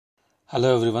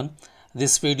Hello everyone,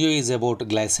 this video is about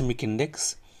glycemic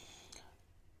index,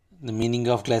 the meaning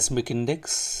of glycemic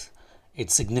index,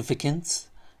 its significance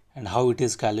and how it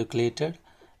is calculated,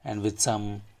 and with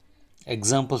some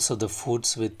examples of the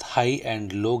foods with high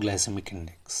and low glycemic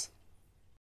index.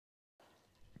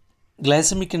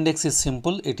 Glycemic index is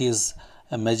simple. It is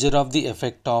a measure of the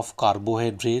effect of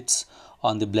carbohydrates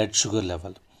on the blood sugar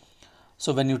level.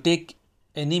 So when you take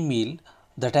any meal,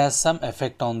 that has some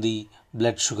effect on the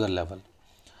blood sugar level.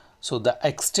 So the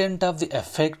extent of the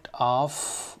effect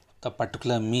of the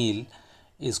particular meal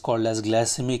is called as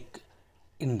glycemic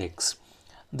index.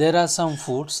 There are some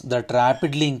foods that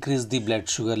rapidly increase the blood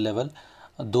sugar level.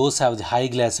 Those have the high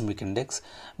glycemic index,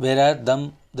 whereas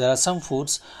there are some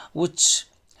foods which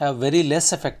have very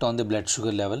less effect on the blood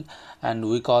sugar level, and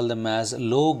we call them as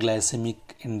low glycemic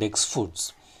index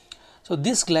foods. So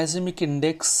this glycemic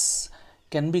index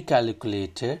can be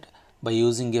calculated by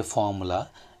using a formula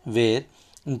where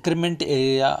increment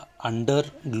area under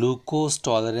glucose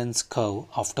tolerance curve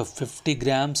after 50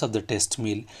 grams of the test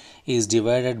meal is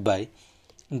divided by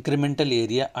incremental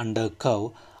area under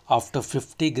curve after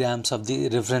 50 grams of the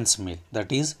reference meal,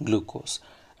 that is glucose,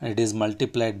 and it is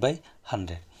multiplied by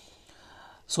 100.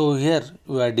 So here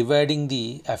we are dividing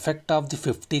the effect of the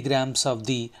 50 grams of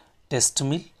the test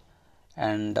meal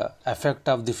and effect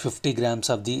of the 50 grams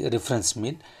of the reference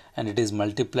meal, and it is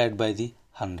multiplied by the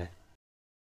 100.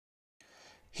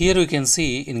 Here we can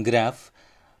see in graph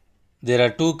there are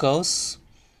two curves,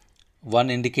 one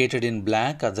indicated in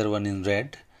black, other one in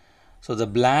red. So the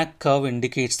black curve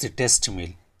indicates the test meal,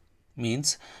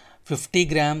 means 50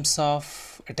 grams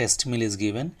of a test meal is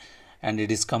given and it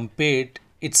is compared,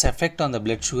 its effect on the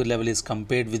blood sugar level is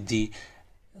compared with the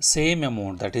same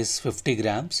amount, that is 50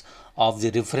 grams of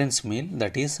the reference meal,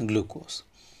 that is glucose.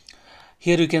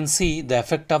 Here you can see the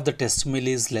effect of the test meal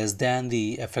is less than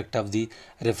the effect of the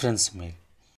reference meal.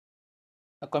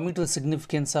 Now coming to the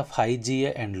significance of high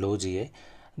GI and low GI,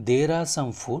 there are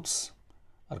some foods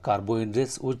or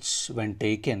carbohydrates which when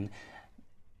taken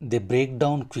they break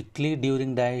down quickly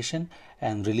during digestion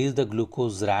and release the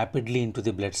glucose rapidly into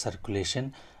the blood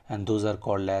circulation, and those are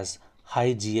called as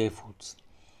high GI foods.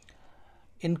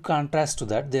 In contrast to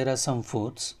that, there are some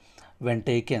foods when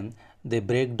taken they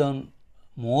break down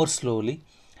more slowly,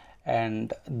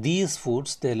 and these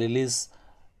foods they release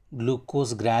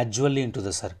glucose gradually into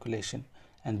the circulation,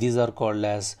 and these are called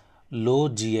as low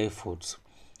GI foods.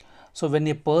 So when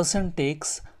a person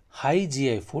takes high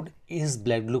GI food, his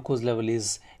blood glucose level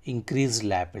is increased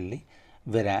rapidly,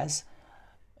 whereas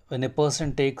when a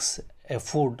person takes a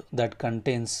food that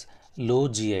contains low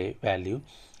GI value,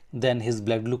 then his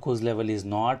blood glucose level is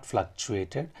not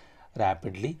fluctuated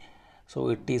rapidly, so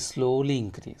it is slowly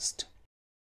increased.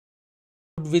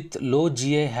 Food with low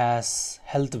GI has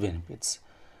health benefits.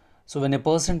 So when a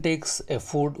person takes a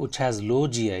food which has low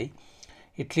GI,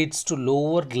 it leads to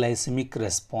lower glycemic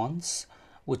response,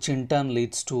 which in turn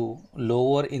leads to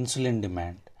lower insulin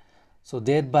demand. So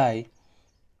thereby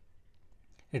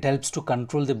it helps to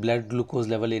control the blood glucose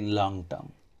level in long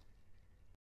term.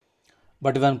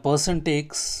 But when a person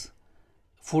takes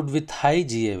food with high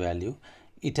GI value,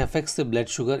 it affects the blood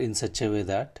sugar in such a way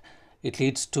that it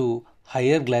leads to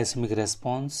higher glycemic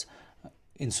response,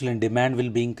 insulin demand will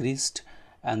be increased,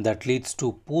 and that leads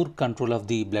to poor control of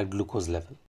the blood glucose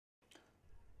level.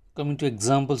 Coming to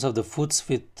examples of the foods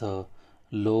with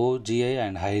low GI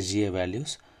and high GI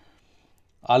values,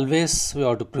 always we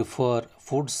have to prefer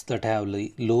foods that have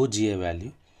low GI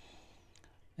value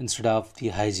instead of the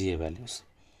high GI values.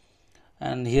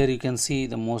 And here you can see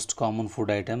the most common food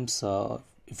items.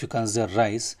 If you consider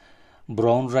rice,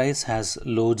 brown rice has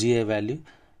low GI value,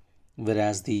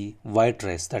 whereas the white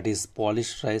rice, that is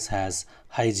polished rice, has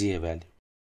high GI value.